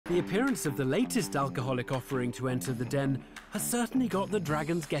The appearance of the latest alcoholic offering to enter the den has certainly got the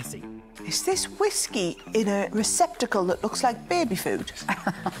dragons guessing. Is this whiskey in a receptacle that looks like baby food?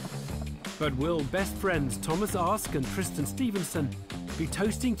 But will best friends Thomas Ask and Tristan Stevenson be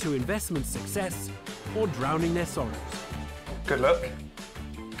toasting to investment success or drowning their sorrows? Good luck.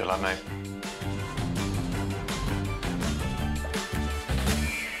 Good luck, mate.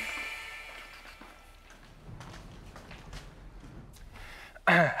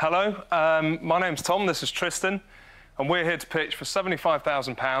 Hello, my name's Tom, this is Tristan, and we're here to pitch for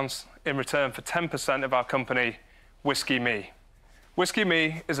 £75,000 in return for 10% of our company, Whisky Me. Whisky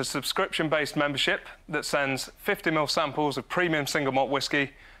Me is a subscription-based membership that sends 50ml samples of premium single malt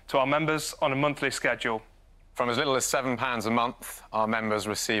whisky to our members on a monthly schedule. From as little as £7 a month, our members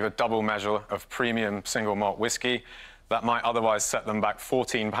receive a double measure of premium single malt whisky that might otherwise set them back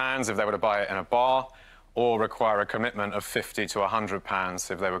 £14 if they were to buy it in a bar, or require a commitment of £50 to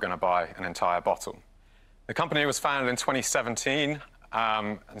 £100 if they were going to buy an entire bottle. The company was founded in 2017,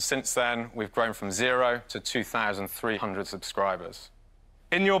 and since then we've grown from 0 to 2,300 subscribers.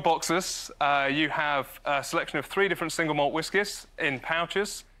 In your boxes, you have a selection of 3 different single malt whiskies in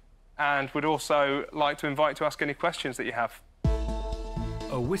pouches, and we'd also like to invite you to ask any questions that you have.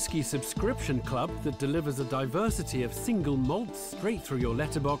 A whisky subscription club that delivers a diversity of single malts straight through your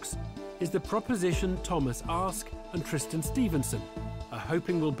letterbox is the proposition Thomas Ask and Tristan Stevenson are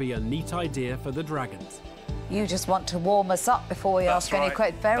hoping will be a neat idea for the Dragons. You just want to warm us up before we ask any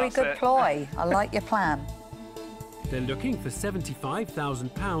questions. Very good ploy. I like your plan. They're looking for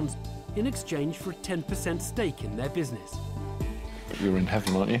 £75,000 in exchange for a 10% stake in their business. You're in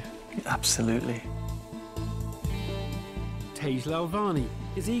heaven, aren't you? Absolutely. Tej Lalvani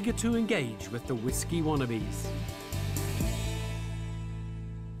is eager to engage with the whisky wannabes.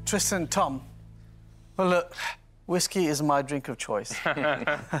 Tristan, Tom, well, look, whiskey is my drink of choice.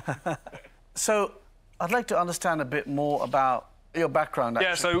 So, I'd like to understand a bit more about your background, actually.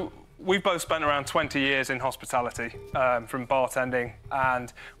 Yeah, so we've both spent around 20 years in hospitality, from bartending,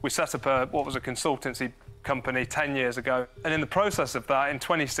 and we set up what was a consultancy company 10 years ago. And in the process of that, in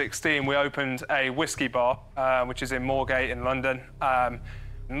 2016, we opened a whisky bar, which is in Moorgate in London, and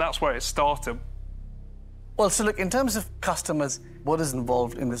that's where it started. Well, so look, in terms of customers, what is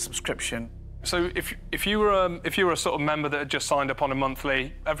involved in the subscription? So if you were a sort of member that had just signed up on a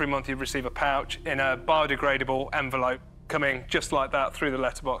monthly, every month you'd receive a pouch in a biodegradable envelope coming just like that through the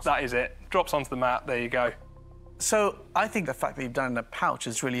letterbox. That is it. Drops onto the mat, there you go. So I think the fact that you've done it in a pouch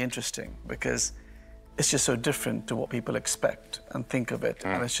is really interesting because it's just so different to what people expect and think of it,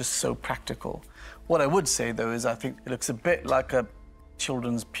 and it's just so practical. What I would say, though, is I think it looks a bit like a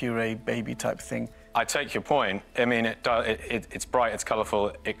children's puree baby type thing. I take your point. I mean, it's bright, it's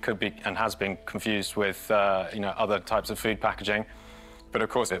colourful. It could be and has been confused with, other types of food packaging. But of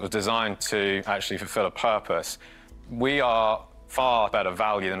course, it was designed to actually fulfil a purpose. We are far better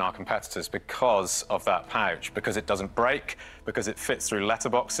value than our competitors because of that pouch, because it doesn't break, because it fits through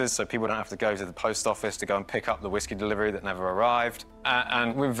letterboxes, so people don't have to go to the post office to go and pick up the whisky delivery that never arrived.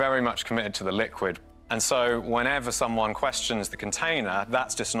 And we're very much committed to the liquid. And so whenever someone questions the container,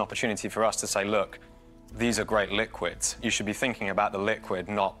 that's just an opportunity for us to say, look, these are great liquids. You should be thinking about the liquid,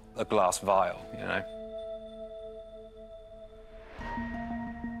 not a glass vial, you know?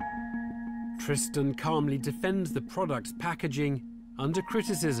 Tristan calmly defends the product's packaging under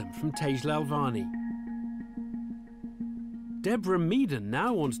criticism from Tej Lalvani. Deborah Meaden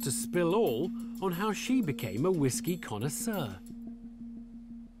now wants to spill all on how she became a whisky connoisseur.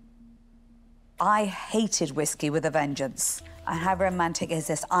 I hated whiskey with a vengeance. And how romantic is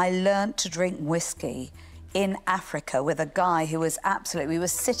this? I learnt to drink whiskey in Africa with a guy who was absolutely... We were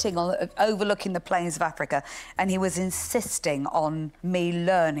sitting overlooking the plains of Africa, and he was insisting on me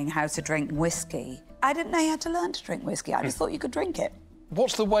learning how to drink whiskey. I didn't know you had to learn to drink whiskey. I just thought you could drink it.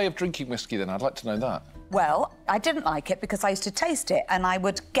 What's the way of drinking whiskey, then? I'd like to know that. Well, I didn't like it because I used to taste it, and I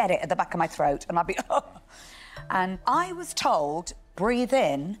would get it at the back of my throat, and I'd be... And I was told, breathe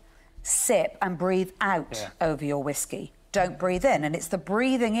in, sip and breathe out over your whiskey. Don't breathe in. And it's the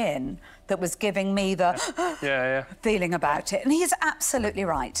breathing in that was giving me the feeling about it. And he's absolutely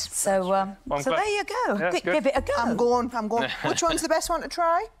right. So, so there you go. Yeah, give it a go. I'm going. Which one's the best one to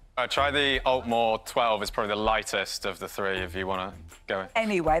try? Try the Altmore 12. It's probably the lightest of the 3 if you want to go.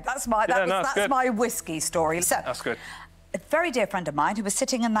 Anyway, that's my my whiskey story. So, that's good. A very dear friend of mine who was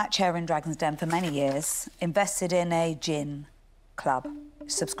sitting in that chair in Dragon's Den for many years invested in a gin club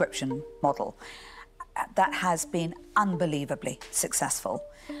subscription model that has been unbelievably successful,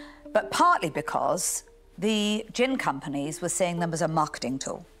 but partly because the gin companies were seeing them as a marketing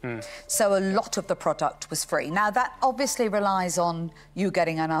tool. So a lot of the product was free. Now, that obviously relies on you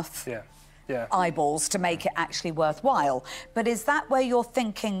getting enough eyeballs to make it actually worthwhile. But is that where you're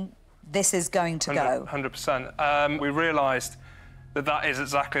thinking this is going to go? 100%. We realised that that is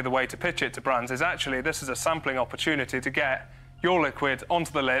exactly the way to pitch it to brands, is actually this is a sampling opportunity to get your liquid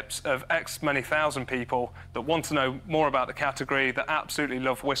onto the lips of X many thousand people that want to know more about the category, that absolutely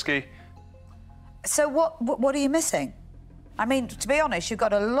love whiskey. So what are you missing? I mean, to be honest, you've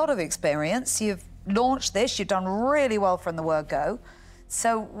got a lot of experience. You've launched this. You've done really well from the word go.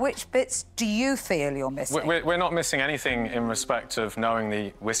 So which bits do you feel you're missing? We're not missing anything in respect of knowing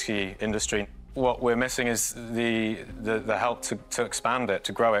the whiskey industry. What we're missing is the help to expand it,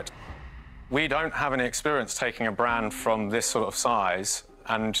 to grow it. We don't have any experience taking a brand from this sort of size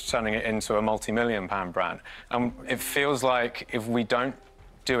and turning it into a multi-million-pound brand. And it feels like if we don't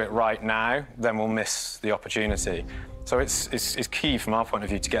do it right now, then we'll miss the opportunity. So it's key from our point of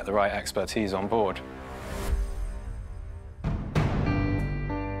view to get the right expertise on board.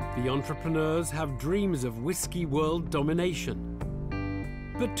 The entrepreneurs have dreams of whiskey world domination.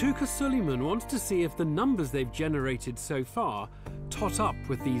 But Tuka Suleiman wants to see if the numbers they've generated so far tot up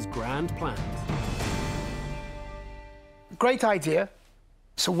with these grand plans. Great idea.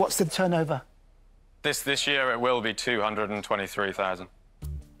 So what's the turnover? This year it will be 223,000.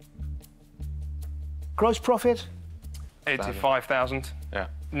 Gross profit? 85,000. Yeah.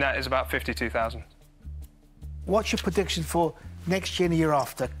 Net is about 52,000. What's your prediction for next year and the year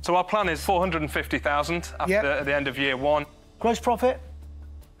after? So our plan is 450,000 at the end of year one. Gross profit?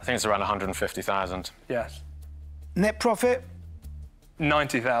 I think it's around 150,000. Yes. Net profit?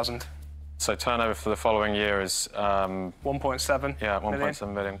 90,000. So turnover for the following year is 1.7. Yeah,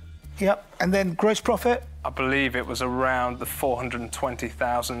 1.7 million. Yep. And then gross profit? I believe it was around the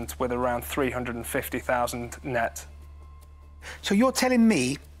 420,000 with around 350,000 net. So you're telling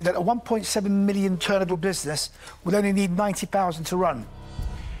me that a 1.7 million turnable business would only need 90,000 to run?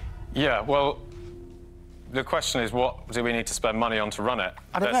 Yeah, well, the question is, what do we need to spend money on to run it?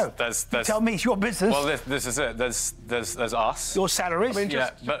 I don't know. You tell me, it's your business. Well, this is it. There's us. Your salaries. I mean,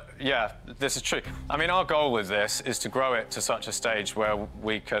 this is true. I mean, our goal with this is to grow it to such a stage where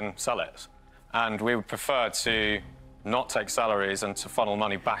we can sell it. And we would prefer to not take salaries and to funnel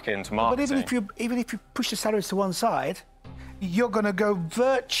money back into marketing. But even if you push the salaries to one side, you're going to go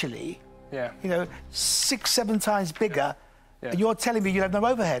virtually, 6-7 times bigger, and you're telling me you have no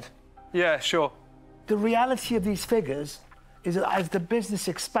overhead. Yeah, sure. The reality of these figures is that as the business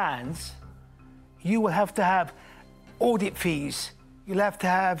expands, you will have to have audit fees, you'll have to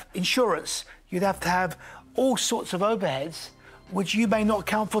have insurance, you'd have to have all sorts of overheads, which you may not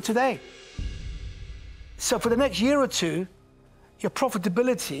account for today. So for the next year or two, your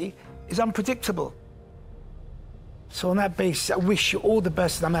profitability is unpredictable. So on that basis, I wish you all the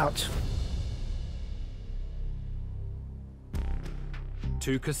best, and I'm out.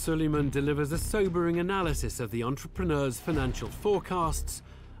 Tuka Suleiman delivers a sobering analysis of the entrepreneur's financial forecasts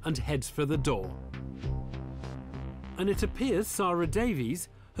and heads for the door. And it appears Sarah Davies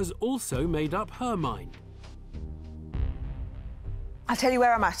has also made up her mind. I'll tell you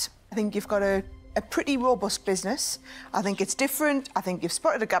where I'm at. I think you've got a pretty robust business. I think it's different. I think you've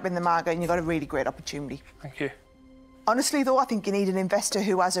spotted a gap in the market and you've got a really great opportunity. Thank you. Honestly, though, I think you need an investor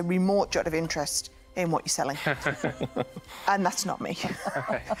who has a remote jot of interest in what you're selling. And that's not me.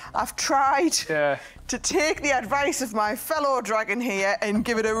 Okay. I've tried to take the advice of my fellow dragon here and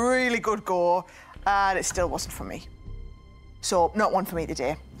give it a really good go, and it still wasn't for me. So, not one for me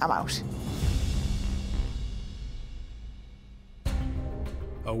today. I'm out.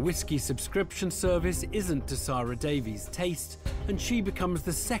 A whiskey subscription service isn't to Sarah Davies' taste, and she becomes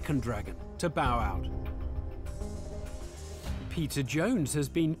the second dragon to bow out. Peter Jones has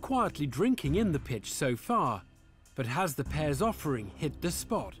been quietly drinking in the pitch so far, but has the pair's offering hit the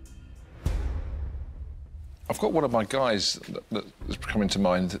spot? I've got one of my guys that's coming to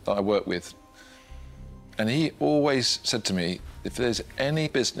mind that I work with, and he always said to me, if there's any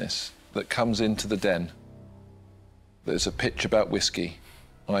business that comes into the den there's a pitch about whiskey,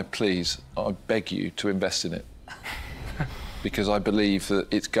 I beg you to invest in it. Because I believe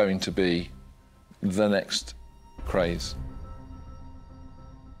that it's going to be the next craze.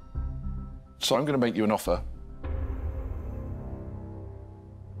 So I'm going to make you an offer.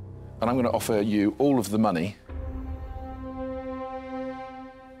 And I'm going to offer you all of the money,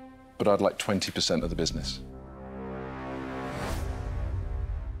 but I'd like 20% of the business.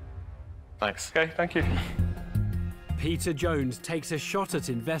 Thanks. OK, thank you. Peter Jones takes a shot at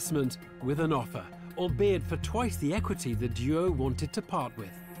investment with an offer, albeit for twice the equity the duo wanted to part with.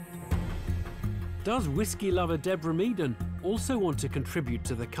 Does whiskey lover Deborah Meaden also want to contribute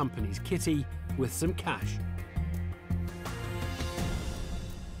to the company's kitty with some cash?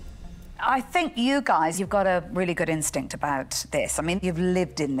 I think you guys, you've got a really good instinct about this. I mean, you've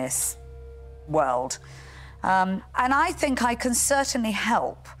lived in this world. And I think I can certainly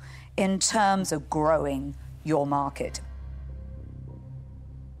help in terms of growing your market.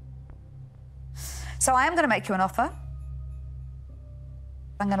 So I am going to make you an offer.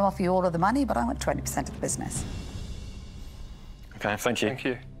 I'm going to offer you all of the money, but I want 20% of the business. OK, thank you. Thank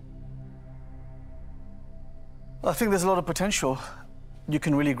you. I think there's a lot of potential. You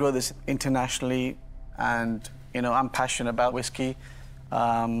can really grow this internationally, and, you know, I'm passionate about whiskey.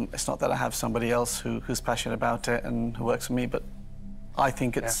 It's not that I have somebody else who's passionate about it and who works for me, but I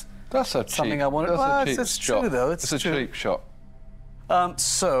think it's something I want to... That's a cheap it's shot. true, though. It's a cheap shot.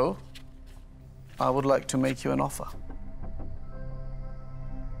 So, I would like to make you an offer.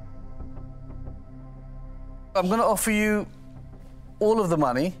 I'm going to offer you all of the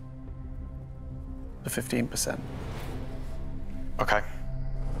money for 15%. OK.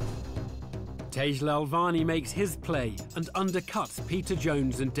 Tej Lalvani makes his play and undercuts Peter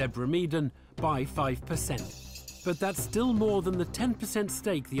Jones and Deborah Meaden by 5%. But that's still more than the 10%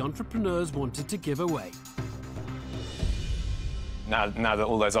 stake the entrepreneurs wanted to give away. Now that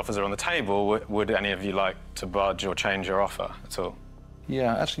all those offers are on the table, would any of you like to budge or change your offer at all?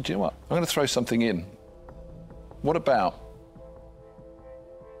 Yeah, actually, do you know what? I'm going to throw something in. What about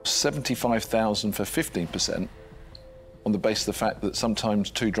 75,000 for 15%? On the basis of the fact that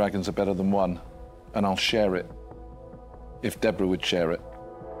sometimes 2 dragons are better than 1, and I'll share it if Deborah would share it.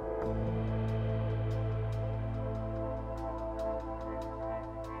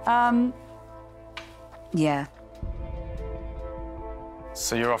 Yeah.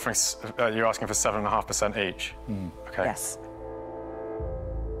 So you're offering, you're asking for 7.5% each? OK. Yes.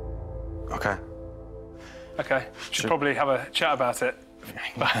 OK. OK, should probably have a chat about it.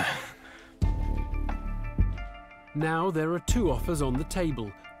 Now there are 2 offers on the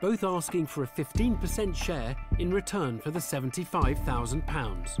table, both asking for a 15% share in return for the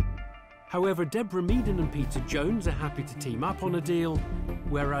 £75,000. However, Deborah Meaden and Peter Jones are happy to team up on a deal,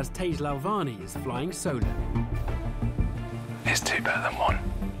 whereas Tej Lalvani is flying solo. Is 2 better than 1?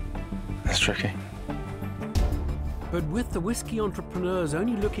 That's tricky. But with the whiskey entrepreneurs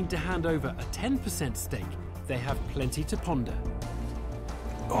only looking to hand over a 10% stake, they have plenty to ponder.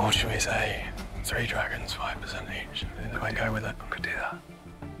 Or should we say 3 dragons, 5% each? If I go with it, Could do that.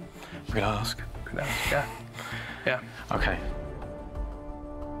 we could ask. Could ask, yeah. Yeah. OK.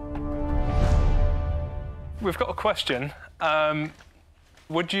 We've got a question.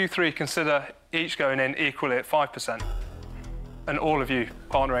 Would you 3 consider each going in equally at 5%? And all of you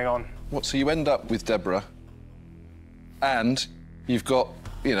partnering on? What, so you end up with Deborah, and you've got,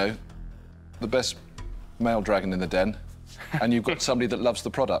 you know, the best male dragon in the den, and you've got somebody that loves the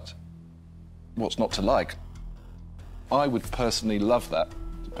product. What's not to like? I would personally love that,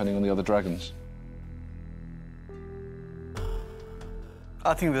 depending on the other dragons.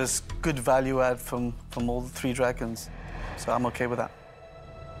 I think there's good value add from all the 3 dragons, so I'm OK with that.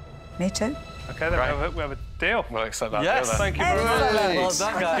 Me too. OK, then we have a deal. We'll accept that Yes. deal then. Thank you very much. Well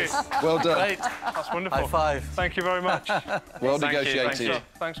done, guys. Well done. Great. That's wonderful. High five. Thank you very much. Well Thank you, negotiated.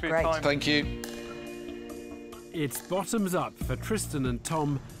 Thanks for your Great. time. Thank you. It's bottoms up for Tristan and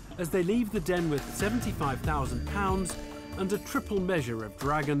Tom as they leave the den with £75,000 and a triple measure of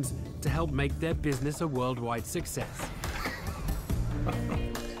dragons to help make their business a worldwide success.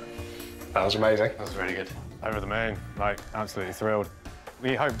 That was amazing. That was really good. Over the moon, like, absolutely thrilled.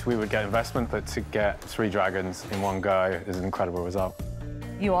 We hoped we would get investment, but to get 3 dragons in one go is an incredible result.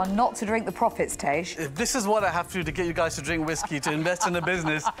 You are not to drink the profits, Tej. If this is what I have to do to get you guys to drink whiskey, to invest in a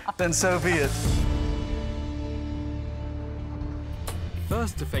business, then so be it.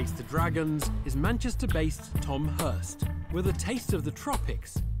 First to face the dragons is Manchester-based Tom Hurst, with a taste of the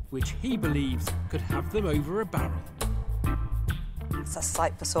tropics, which he believes could have them over a barrel. It's a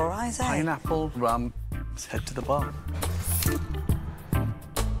sight for sore eyes, eh? Pineapple, rum, let's head to the bar.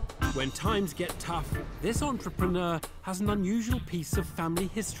 When times get tough, this entrepreneur has an unusual piece of family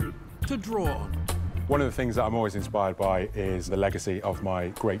history to draw on. One of the things that I'm always inspired by is the legacy of my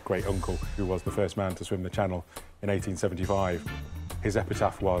great-great-uncle, who was the first man to swim the Channel in 1875. His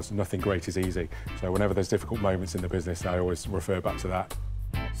epitaph was, "Nothing great is easy." So whenever there's difficult moments in the business, I always refer back to that.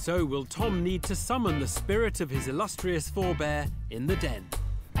 So will Tom need to summon the spirit of his illustrious forebear in the den?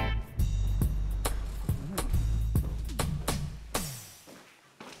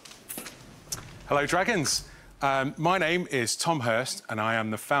 Hello, Dragons. My name is Tom Hurst, and I am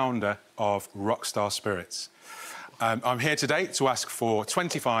the founder of RockStar Spirits. I'm here today to ask for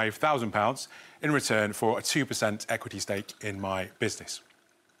 £25,000 in return for a 2% equity stake in my business.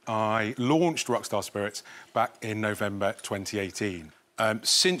 I launched RockStar Spirits back in November 2018.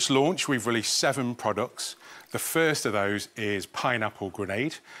 Since launch, we've released 7 products. The first of those is Pineapple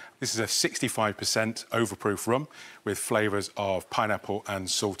Grenade. This is a 65% overproof rum with flavours of pineapple and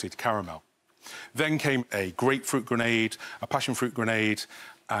salted caramel. Then came a Grapefruit Grenade, a Passion Fruit Grenade,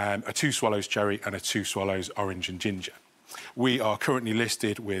 a 2 Swallows Cherry and a 2 Swallows Orange and Ginger. We are currently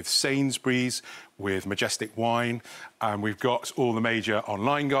listed with Sainsbury's, with Majestic Wine, and we've got all the major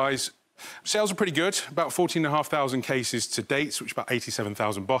online guys. Sales are pretty good, about 14,500 cases to date, which is about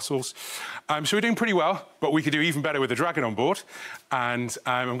 87,000 bottles. So we're doing pretty well, but we could do even better with the Dragon on board. And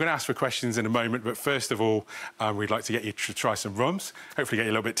I'm going to ask for questions in a moment, but first of all, we'd like to get you to try some rums, hopefully get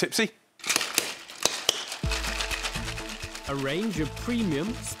you a little bit tipsy. A range of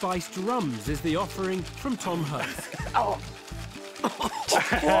premium spiced rums is the offering from Tom Hurst. Oh.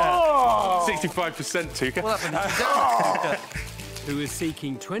 65% Tuka. What happened? Who is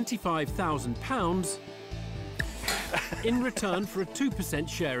seeking £25,000 in return for a 2%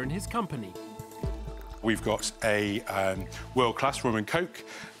 share in his company. We've got a world-class rum and coke,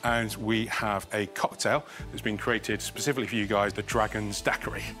 and we have a cocktail that's been created specifically for you guys, the Dragon's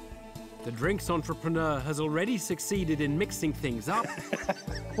Daiquiri. The drinks entrepreneur has already succeeded in mixing things up.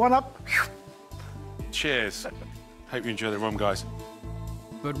 One up. Cheers. Hope you enjoy the rum, guys.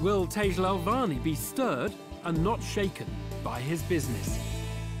 But will Tej Lalvani be stirred and not shaken by his business?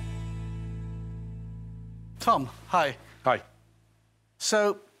 Tom, hi. Hi.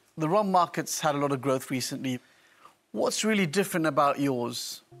 So, the rum market's had a lot of growth recently. What's really different about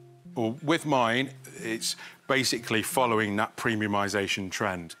yours? Well, with mine, it's basically following that premiumisation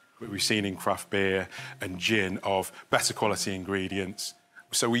trend that we've seen in craft beer and gin of better quality ingredients.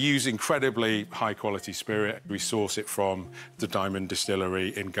 So we use incredibly high-quality spirit. We source it from the Diamond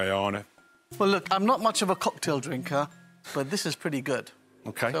Distillery in Guyana. Well, look, I'm not much of a cocktail drinker, but this is pretty good.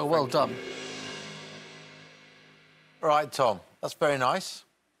 OK. So well done. Right, Tom, that's very nice.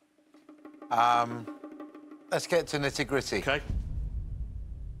 Let's get to nitty-gritty. OK.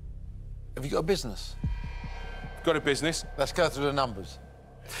 Have you got a business? Got a business. Let's go through the numbers.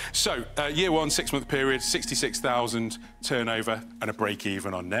 So, year 1, 6-month period, 66,000 turnover and a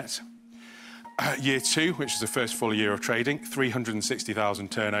break-even on net. Year 2, which is the first full year of trading, 360,000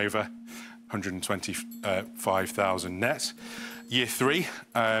 turnover, 125,000 net. Year 3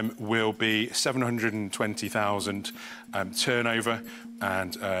 will be 720,000 turnover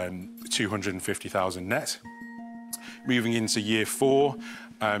and 250,000 net. Moving into year 4,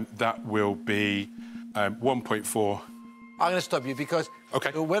 that will be 1.4. I'm going to stop you because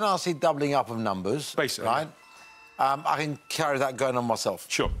when I see doubling up of numbers, basically, right, I can carry that going on myself.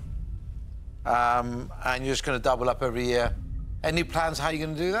 Sure. And you're just going to double up every year. Any plans how you're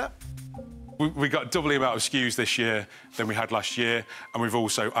going to do that? We got double the amount of SKUs this year than we had last year, and we've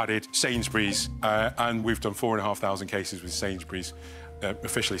also added Sainsbury's, and we've done 4,500 cases with Sainsbury's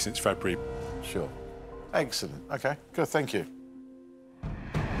officially since February. Sure. Excellent. OK, good, thank you.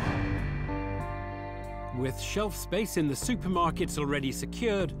 With shelf space in the supermarkets already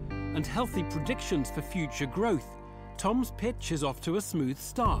secured and healthy predictions for future growth, Tom's pitch is off to a smooth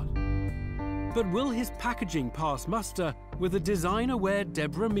start. But will his packaging pass muster with a design-aware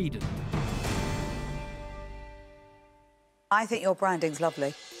Deborah Meaden? I think your branding's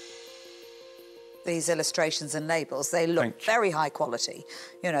lovely. These illustrations and labels, they look very high quality,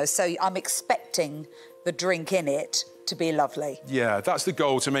 you know, so I'm expecting the drink in it to be lovely. Yeah, that's the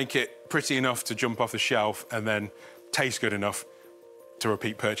goal, to make it pretty enough to jump off the shelf and then taste good enough to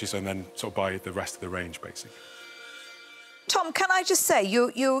repeat purchase and then sort of buy the rest of the range, basically. Tom, can I just say,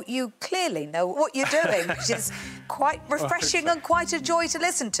 you clearly know what you're doing, which is quite refreshing and quite a joy to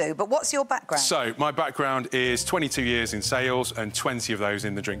listen to. But what's your background? So, my background is 22 years in sales and 20 of those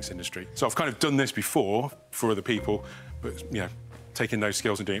in the drinks industry. So I've kind of done this before for other people, but, you know, taking those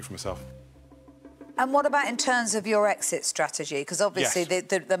skills and doing it for myself. And what about in terms of your exit strategy? Because obviously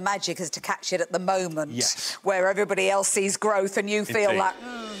the magic is to catch it at the moment, where everybody else sees growth and you feel like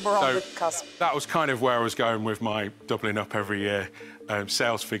we're on the cusp. That was kind of where I was going with my doubling up every year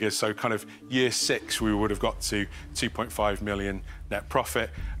sales figures. So kind of year 6, we would have got to 2.5 million net profit,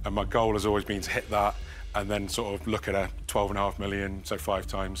 and my goal has always been to hit that and then sort of look at a 12.5 million, so 5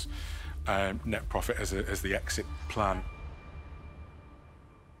 times net profit as the exit plan.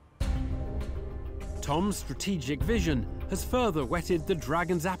 Tom's strategic vision has further whetted the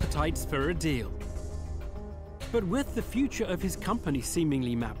Dragon's appetites for a deal. But with the future of his company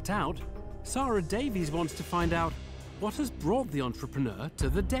seemingly mapped out, Sarah Davies wants to find out what has brought the entrepreneur to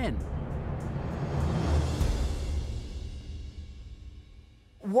the den.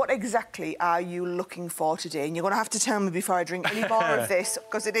 what exactly are you looking for today? And you're going to have to tell me before I drink any more of this,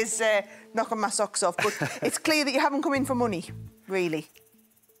 because it is knocking my socks off. But it's clear that you haven't come in for money, really.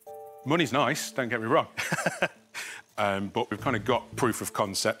 Money's nice, don't get me wrong. But we've kind of got proof of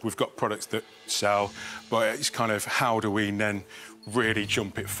concept, we've got products that sell, but it's kind of how do we then really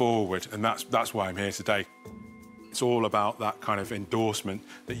jump it forward, and that's why I'm here today. It's all about that kind of endorsement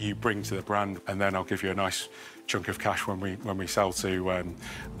that you bring to the brand, and then I'll give you a nice chunk of cash when we sell to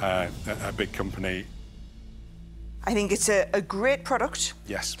a big company. I think it's a great product.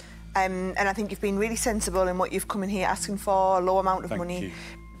 Yes. And I think you've been really sensible in what you've come in here asking for, a low amount of money. You.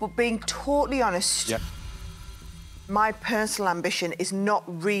 But being totally honest, Yep. my personal ambition is not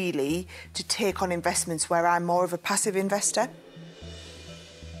really to take on investments where I'm more of a passive investor.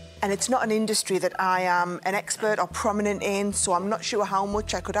 And it's not an industry that I am an expert or prominent in, so I'm not sure how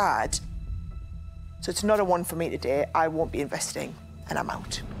much I could add. So it's not a one for me today. I won't be investing, and I'm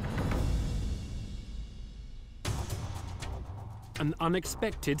out. An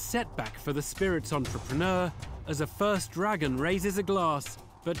unexpected setback for the spirits entrepreneur as a first dragon raises a glass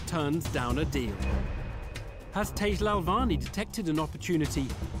but turns down a deal. Has Tej Lalvani detected an opportunity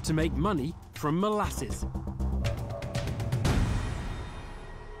to make money from molasses?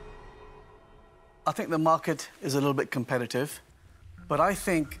 I think the market is a little bit competitive, but I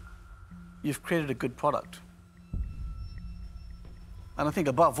think you've created a good product. And I think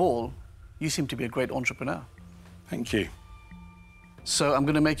above all, you seem to be a great entrepreneur. Thank you. So I'm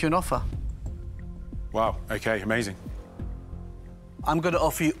going to make you an offer. Wow, OK, amazing. I'm going to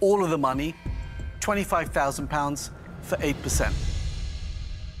offer you all of the money, £25,000 for 8%.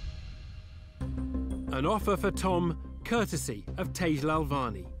 An offer for Tom, courtesy of Tej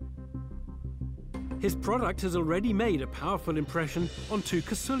Lalvani. His product has already made a powerful impression on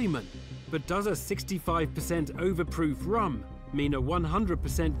Tuka Suleiman, but does a 65% overproof rum mean a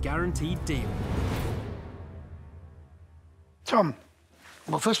 100% guaranteed deal? Tom,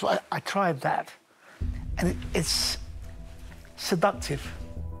 well, first of all, I tried that, and it's seductive.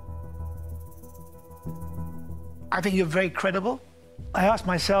 I think you're very credible. I asked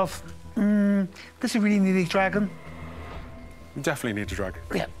myself, does he really need a dragon? We definitely need a dragon.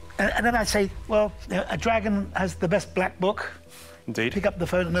 Yeah. And then I'd say, well, you know, a dragon has the best black book. Indeed. Pick up the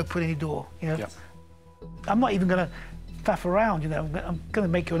phone and open any door, you know. Yeah. I'm not even going to faff around, you know. I'm going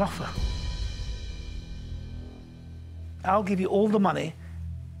to make you an offer. I'll give you all the money,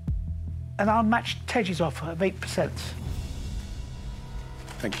 and I'll match Tej's offer of 8%.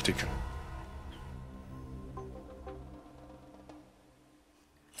 Thank you, Tuka.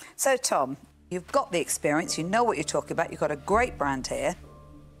 So, Tom, you've got the experience, you know what you're talking about, you've got a great brand here.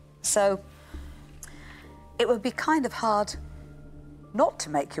 So, it would be kind of hard not to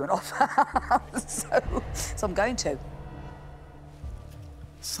make you an offer. so I'm going to.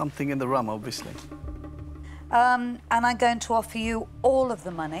 Something in the rum, obviously. And I'm going to offer you all of the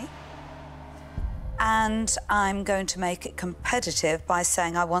money. And I'm going to make it competitive by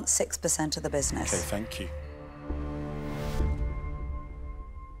saying I want 6% of the business. OK, thank you.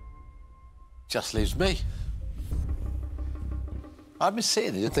 Just leaves me. I've been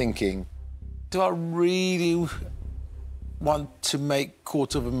sitting here thinking, do I really want to make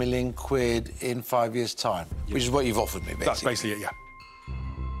 £250,000 in 5 years' time? Yeah. Which is what you've offered me, basically. That's basically it, yeah.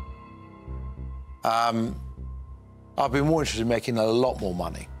 I've been more interested in making a lot more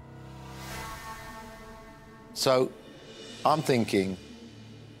money. So I'm thinking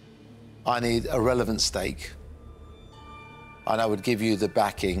I need a relevant stake, and I would give you the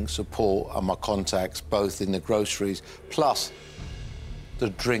backing, support, and my contacts, both in the groceries, plus the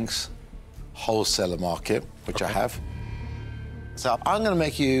drinks wholesaler market, which I have. So I'm going to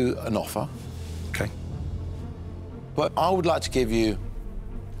make you an offer. OK. But I would like to give you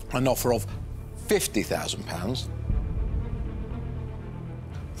an offer of £50,000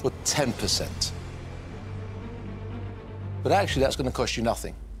 for 10%. But actually, that's going to cost you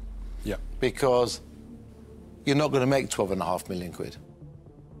nothing. Yeah. Because you're not going to make £12.5 million.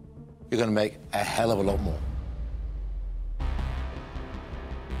 You're going to make a hell of a lot more.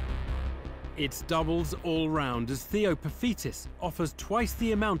 It's doubles all round as Theo Paphitis offers twice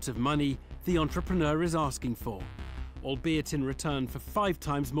the amount of money the entrepreneur is asking for, albeit in return for 5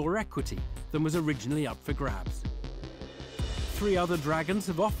 times more equity than was originally up for grabs. 3 other dragons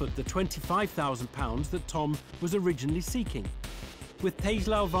have offered the £25,000 that Tom was originally seeking, with Tej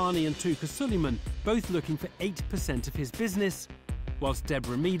Lalvani and Tuka Suleiman both looking for 8% of his business, whilst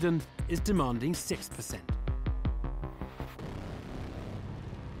Deborah Meaden is demanding 6%.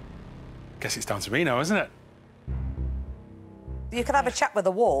 Guess it's down to me now, isn't it? You could have a chat with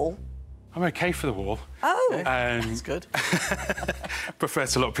the wall. I'm OK for the wall. Oh, That's good. Prefer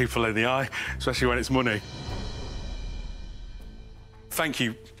to look people in the eye, especially when it's money. Thank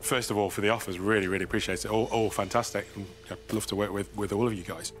you, first of all, for the offers. Really, really appreciate it. All fantastic. And I'd love to work with all of you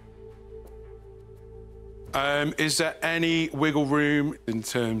guys. Is there any wiggle room in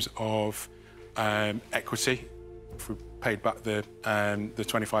terms of equity if we paid back the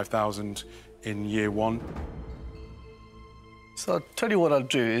 25,000 in year one? So I'll tell you what I'll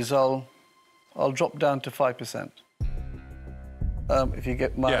do is I'll drop down to 5%. If you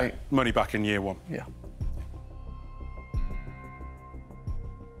get my money back in year one. Yeah.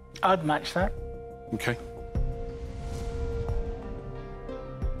 I'd match that. OK.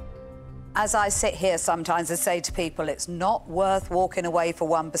 as I sit here sometimes, I say to people, it's not worth walking away for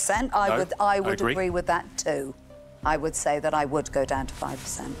 1%. I would agree with that too. I would say that I would go down to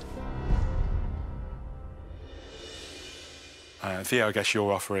 5%. Theo, I guess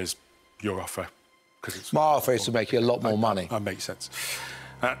your offer is your offer. It's my offer is to make you a lot more money. That makes sense.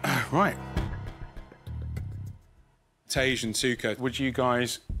 Right. Tej and Tuka, would you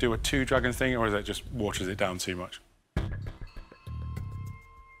guys do a two-dragon thing, or is that just waters it down too much?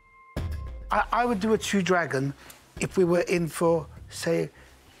 I would do a two-dragon if we were in for, say,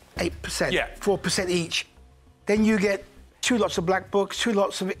 8%, 4% each. Then you get 2 lots of black books, 2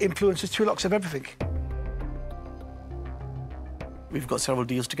 lots of influencers, 2 lots of everything. We've got several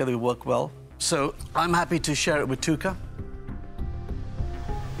deals together, we work well. So I'm happy to share it with Tuka.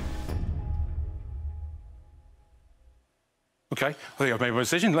 OK, I think I've made my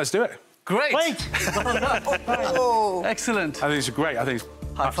decision. Let's do it. Great! Wait! Oh. Excellent. I think it's great. I think it's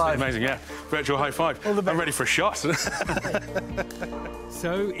absolutely amazing, yeah. Virtual high five. I'm ready for a shot. So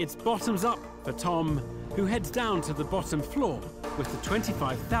it's bottoms up for Tom, who heads down to the bottom floor with the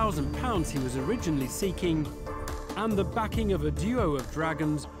 £25,000 he was originally seeking and the backing of a duo of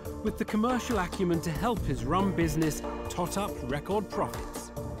dragons with the commercial acumen to help his rum business tot up record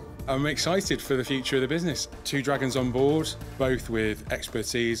profits. I'm excited for the future of the business. 2 dragons on board, both with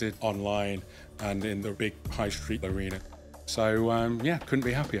expertise in online and in the big high street arena. So, yeah, couldn't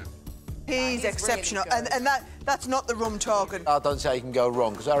be happier. He's exceptional, really and that's not the rum talking. I don't say you can go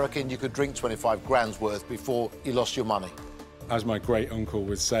wrong, because I reckon you could drink 25 grand's worth before you lost your money. As my great uncle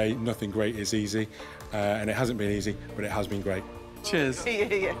would say, nothing great is easy, and it hasn't been easy, but it has been great. Cheers.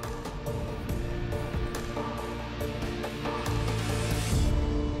 Yeah.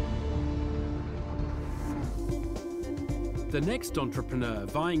 The next entrepreneur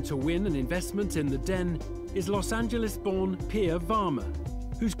vying to win an investment in the Den is Los Angeles-born Pia Varma,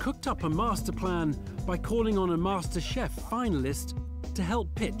 who's cooked up a master plan by calling on a MasterChef finalist to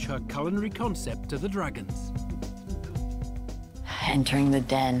help pitch her culinary concept to the Dragons. Entering the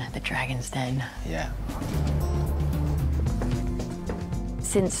Den, the Dragon's Den. Yeah.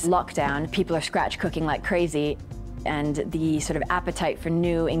 Since lockdown, people are scratch cooking like crazy, and the sort of appetite for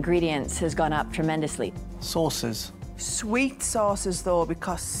new ingredients has gone up tremendously. Sauces. Sweet sauces, though,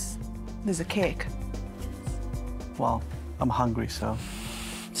 because there's a cake. Well, I'm hungry, so...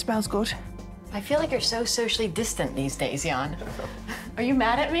 Smells good. I feel like you're so socially distant these days, Jan. Are you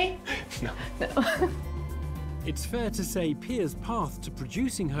mad at me? No. It's fair to say Pia's path to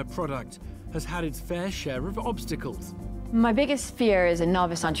producing her product has had its fair share of obstacles. My biggest fear as a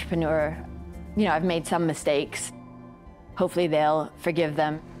novice entrepreneur, you know, I've made some mistakes. Hopefully they'll forgive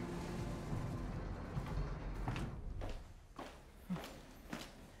them.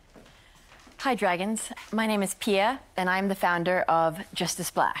 Hi, Dragons. My name is Pia, and I'm the founder of Just a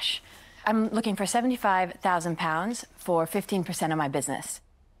Splash. I'm looking for £75,000 for 15% of my business.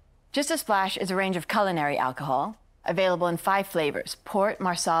 Just a Splash is a range of culinary alcohol, available in 5 flavors: port,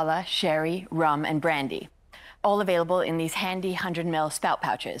 marsala, sherry, rum, and brandy, all available in these handy 100ml spout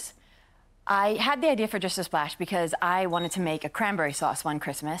pouches. I had the idea for Just a Splash because I wanted to make a cranberry sauce one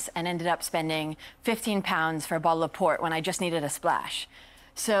Christmas and ended up spending £15 for a bottle of port when I just needed a splash.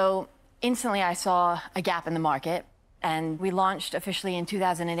 So instantly I saw a gap in the market, and we launched officially in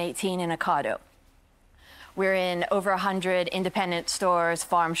 2018 in Ocado. We're in over 100 independent stores,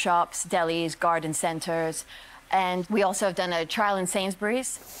 farm shops, delis, garden centers, and we also have done a trial in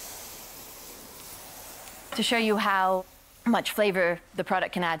Sainsbury's. To show you how much flavor the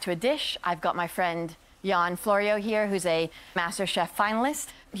product can add to a dish, I've got my friend Jan Florio here, who's a MasterChef finalist.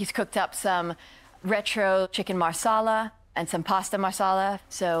 He's cooked up some retro chicken marsala and some pasta marsala.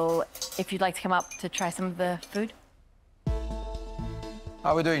 So if you'd like to come up to try some of the food.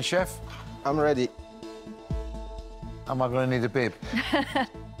 How are we doing, Chef? I'm ready. Am I going to need a bib?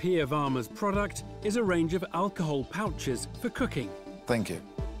 Pia Varma's product is a range of alcohol pouches for cooking. Thank you.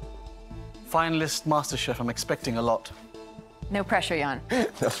 Finalist MasterChef, I'm expecting a lot. No pressure, Jan.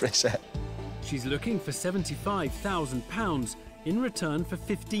 No pressure. She's looking for £75,000 in return for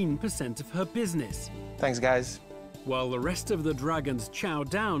 15% of her business. Thanks, guys. While the rest of the dragons chow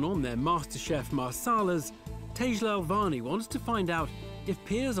down on their MasterChef marsalas, Tej Lalvani wants to find out if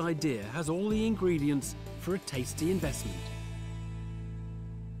Pia's idea has all the ingredients for a tasty investment.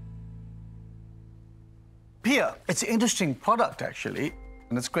 Pia, it's an interesting product, actually.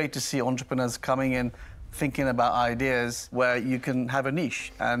 And it's great to see entrepreneurs coming in thinking about ideas where you can have a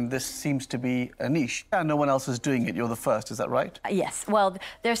niche. And this seems to be a niche. And no one else is doing it. You're the first, is that right? Yes. Well,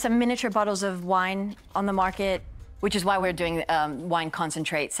 there's some miniature bottles of wine on the market, which is why we're doing wine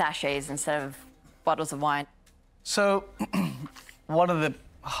concentrate sachets instead of bottles of wine. So one of the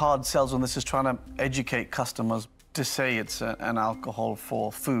hard sells on this is trying to educate customers to say it's an alcohol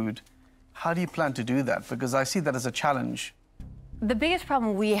for food. How do you plan to do that? Because I see that as a challenge. The biggest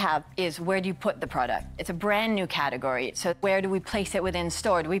problem we have is where do you put the product? It's a brand new category, so where do we place it within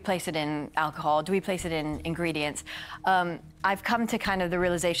store? Do we place it in alcohol? Do we place it in ingredients? I've come to kind of the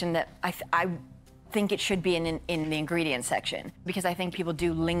realization that I think it should be in the ingredients section, because I think people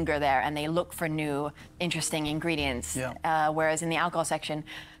do linger there and they look for new, interesting ingredients. Yeah. Whereas in the alcohol section,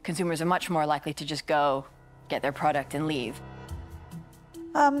 consumers are much more likely to just go get their product and leave.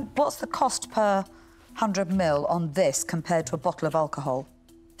 What's the cost per 100 ml on this compared to a bottle of alcohol?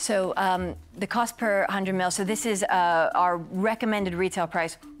 So the cost per 100 ml, so this is our recommended retail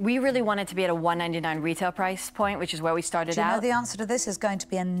price. We really want it to be at a $1.99 retail price point, which is where we started out. Do you know the answer to this is going to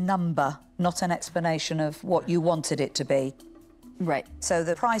be a number, not an explanation of what you wanted it to be? Right. So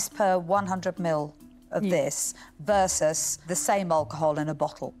the price per 100 ml of this versus the same alcohol in a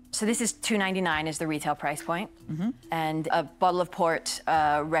bottle. So this is $2.99 is the retail price point. And a bottle of port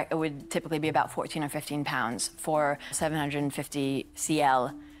would typically be about 14 or 15 pounds for 750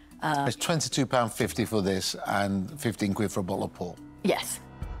 CL. It's £22.50 for this and 15 quid for a bottle of port. Yes.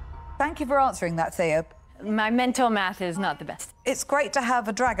 Thank you for answering that, Thea. My mental math is not the best. It's great to have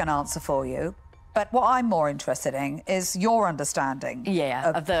a dragon answer for you, but what I'm more interested in is your understanding.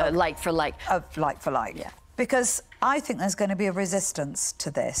 Of the like for like. Of like for like. Yeah. Because I think there's going to be a resistance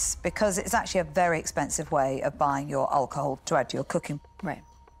to this, because it's actually a very expensive way of buying your alcohol to add to your cooking. Right.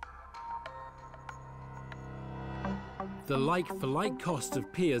 The like-for-like cost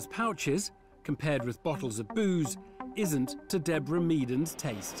of Pia's pouches, compared with bottles of booze, isn't to Deborah Meaden's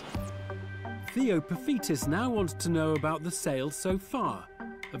taste. Theo Paphitis now wants to know about the sales so far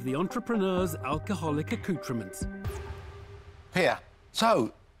of the entrepreneur's alcoholic accoutrements. Pia,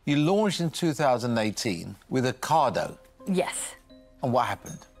 so you launched in 2018 with a Cardo. Yes. And what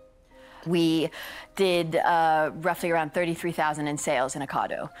happened? We did roughly around 33,000 in sales in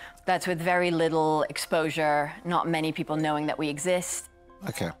Ocado. That's with very little exposure, not many people knowing that we exist.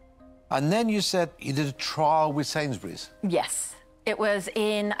 Okay. And then you said you did a trial with Sainsbury's. Yes. It was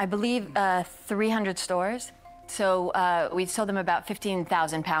in, I believe, 300 stores. So we sold them about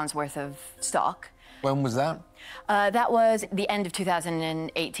 £15,000 worth of stock. When was that? That was the end of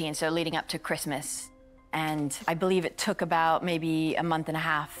 2018, so leading up to Christmas. And I believe it took about maybe a month and a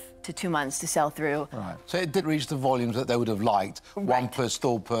half to 2 months to sell through. Right. So it didn't reach the volumes that they would have liked, one per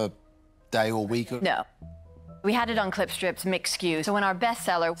store per day or week? No. We had it on clip strips, mixed SKUs. So when our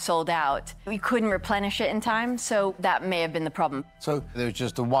bestseller sold out, we couldn't replenish it in time, so that may have been the problem. So there was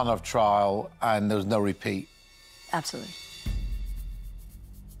just a one-off trial and there was no repeat? Absolutely.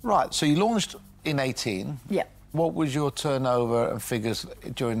 Right, so you launched in 18. Yeah. What was your turnover and figures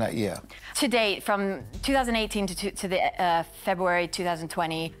during that year? To date, from 2018 to the February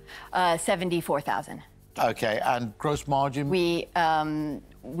 2020, 74,000. Okay, and gross margin?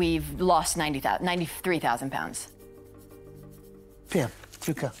 We've lost 93,000 pounds. Pia,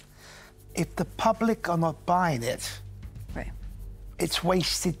 Luca, if the public are not buying it, right, it's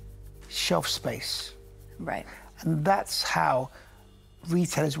wasted shelf space. Right. And that's how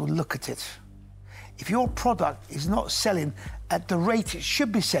retailers will look at it. If your product is not selling at the rate it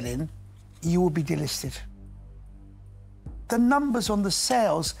should be selling, you will be delisted. The numbers on the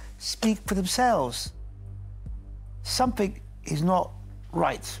sales speak for themselves. Something is not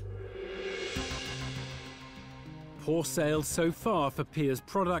right. Poor sales so far for Pia's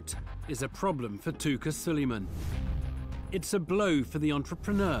product is a problem for Tuka Suleiman. It's a blow for the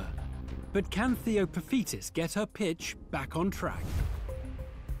entrepreneur. But can Theo Paphitis get her pitch back on track?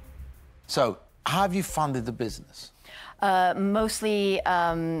 So, how have you funded the business? Mostly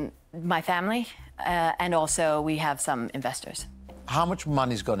my family, and also we have some investors. How much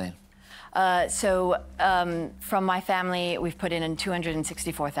money's gone in? From my family, we've put in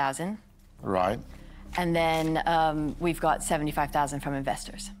 264,000. Right. And then we've got 75,000 from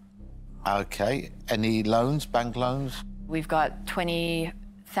investors. Okay. Any loans, bank loans? We've got 23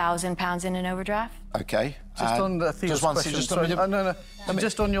 1,000 pounds in an overdraft. OK. Just on the Theo's just one question. just Sorry, no.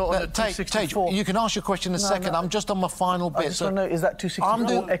 Just on your on the 264. You can ask your question in a second. I'm just on my final bit. I just want to know, is that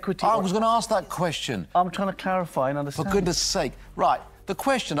 264 equity? I was going to ask that question. I'm trying to clarify and understand. For goodness sake. Right, the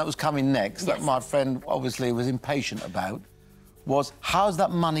question that was coming next, that my friend obviously was impatient about, was how's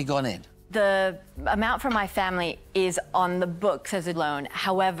that money gone in? The amount for my family is on the books as a loan.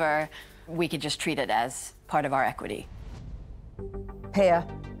 However, we could just treat it as part of our equity. Pia,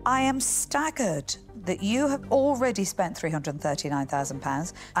 I am staggered that you have already spent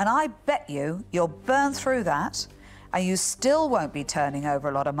 £339,000, and I bet you'll burn through that, and you still won't be turning over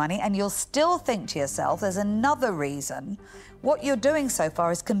a lot of money, and you'll still think to yourself, there's another reason. What you're doing so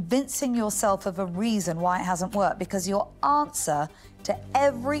far is convincing yourself of a reason why it hasn't worked, because your answer to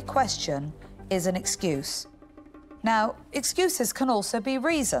every question is an excuse. Now, excuses can also be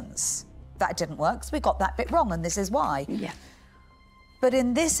reasons. That didn't work, so we got that bit wrong, and this is why. Yeah. But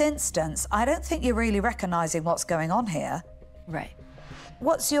in this instance, I don't think you're really recognising what's going on here. Right.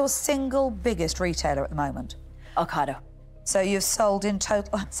 What's your single biggest retailer at the moment? Ocado. So you've sold in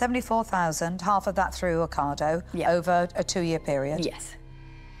total 74,000, half of that through Ocado, over a 2-year period? Yes.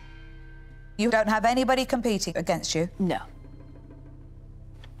 You don't have anybody competing against you? No.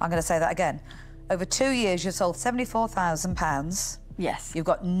 I'm going to say that again. Over 2 years, you've sold £74,000. Yes. You've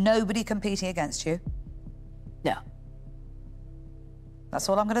got nobody competing against you? No. That's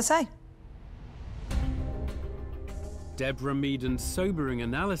all I'm going to say. Deborah Meaden's sobering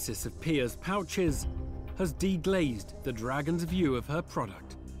analysis of Pia's pouches has deglazed the Dragon's view of her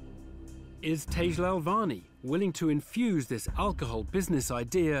product. Is Tej Lalvani willing to infuse this alcohol business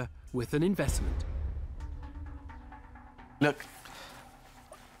idea with an investment? Look,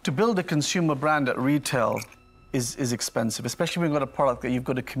 to build a consumer brand at retail is expensive, especially when you've got a product that you've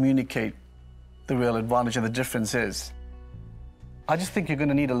got to communicate the real advantage and the difference is. I just think you're going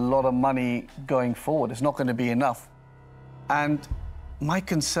to need a lot of money going forward. It's not going to be enough. And my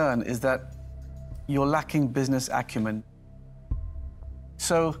concern is that you're lacking business acumen.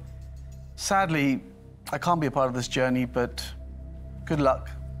 So, sadly, I can't be a part of this journey, but good luck.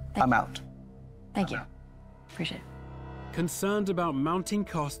 I'm out. Thank you. Appreciate it. Concerned about mounting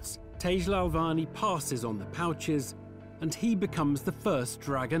costs, Tej Lalvani passes on the pouches and he becomes the first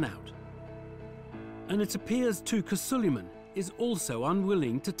dragon out. And it appears Tuka Suleiman is also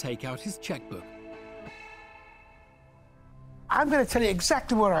unwilling to take out his checkbook. I'm going to tell you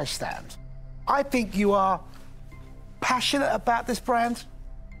exactly where I stand. I think you are passionate about this brand,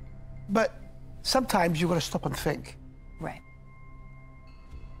 but sometimes you've got to stop and think. Right.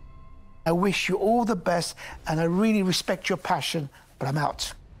 I wish you all the best, and I really respect your passion, but I'm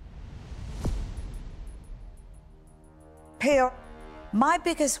out. Pia, my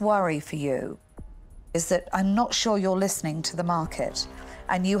biggest worry for you is that I'm not sure you're listening to the market,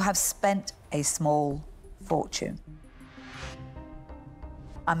 and you have spent a small fortune.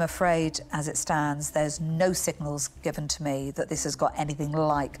 I'm afraid, as it stands, there's no signals given to me that this has got anything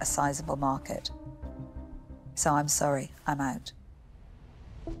like a sizable market. So I'm sorry, I'm out.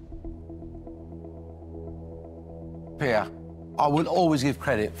 Pia, I will always give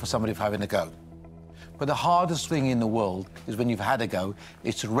credit for somebody for having a go. But the hardest thing in the world is when you've had a go,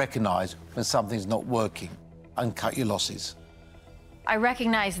 is to recognise when something's not working and cut your losses. I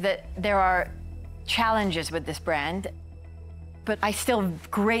recognize that there are challenges with this brand, but I still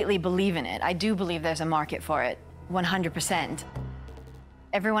greatly believe in it. I do believe there's a market for it, 100%.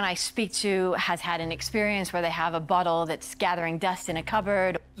 Everyone I speak to has had an experience where they have a bottle that's gathering dust in a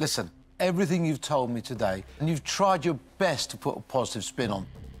cupboard. Listen, everything you've told me today, and you've tried your best to put a positive spin on,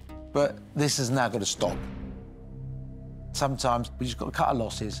 but this has now got to stop. Sometimes we just got to cut our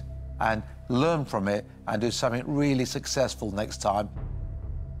losses and learn from it and do something really successful next time.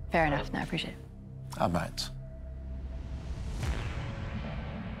 Fair enough. No, I appreciate it. I'm out.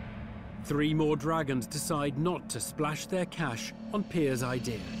 3 more dragons decide not to splash their cash on Pia's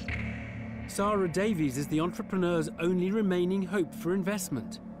idea. Sarah Davies is the entrepreneur's only remaining hope for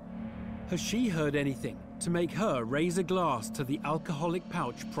investment. Has she heard anything to make her raise a glass to the alcoholic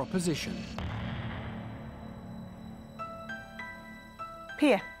pouch proposition?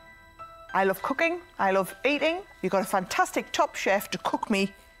 Pia, I love cooking, I love eating. You've got a fantastic top chef to cook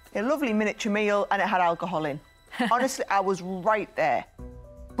me a lovely miniature meal and it had alcohol in. Honestly, I was right there.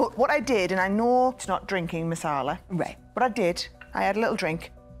 But what I did, and I know it's not drinking masala, right? But I did. I had a little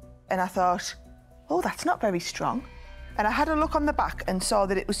drink, and I thought, oh, that's not very strong. And I had a look on the back and saw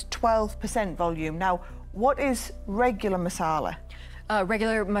that it was 12% volume. Now, what is regular masala?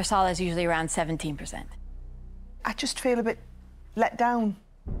 Regular masala is usually around 17%. I just feel a bit let down.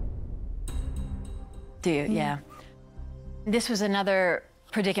 Do you? Yeah. This was another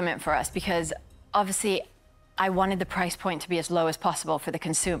predicament for us because obviously I wanted the price point to be as low as possible for the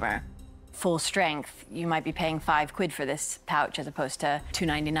consumer. Full strength, you might be paying £5 for this pouch as opposed to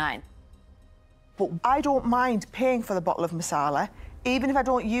 $2.99. But I don't mind paying for the bottle of masala, even if I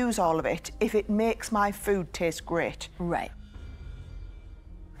don't use all of it, if it makes my food taste great. Right.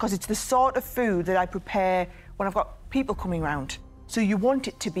 Because it's the sort of food that I prepare when I've got people coming round. So you want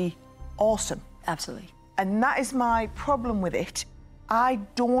it to be awesome. Absolutely. And that is my problem with it. I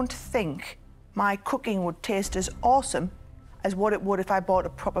don't think my cooking would taste as awesome as what it would if I bought a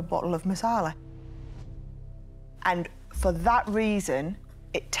proper bottle of masala. And for that reason,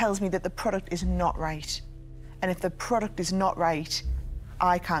 it tells me that the product is not right. And if the product is not right,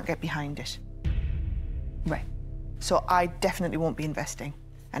 I can't get behind it. Right. So I definitely won't be investing,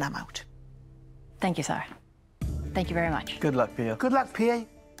 and I'm out. Thank you, Sarah. Thank you very much. Good luck, Pia. Good luck, Pia.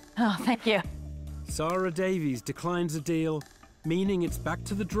 Oh, thank you. Sarah Davies declines a deal, meaning it's back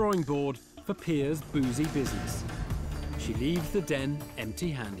to the drawing board for Pia's boozy business. She leaves the den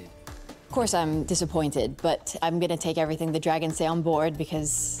empty-handed. Of course, I'm disappointed, but I'm going to take everything the Dragons say on board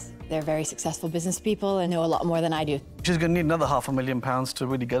because they're very successful business people and know a lot more than I do. She's going to need another £500,000 to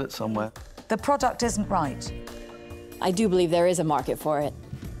really get it somewhere. The product isn't right. I do believe there is a market for it,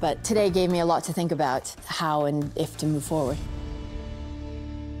 but today gave me a lot to think about how and if to move forward.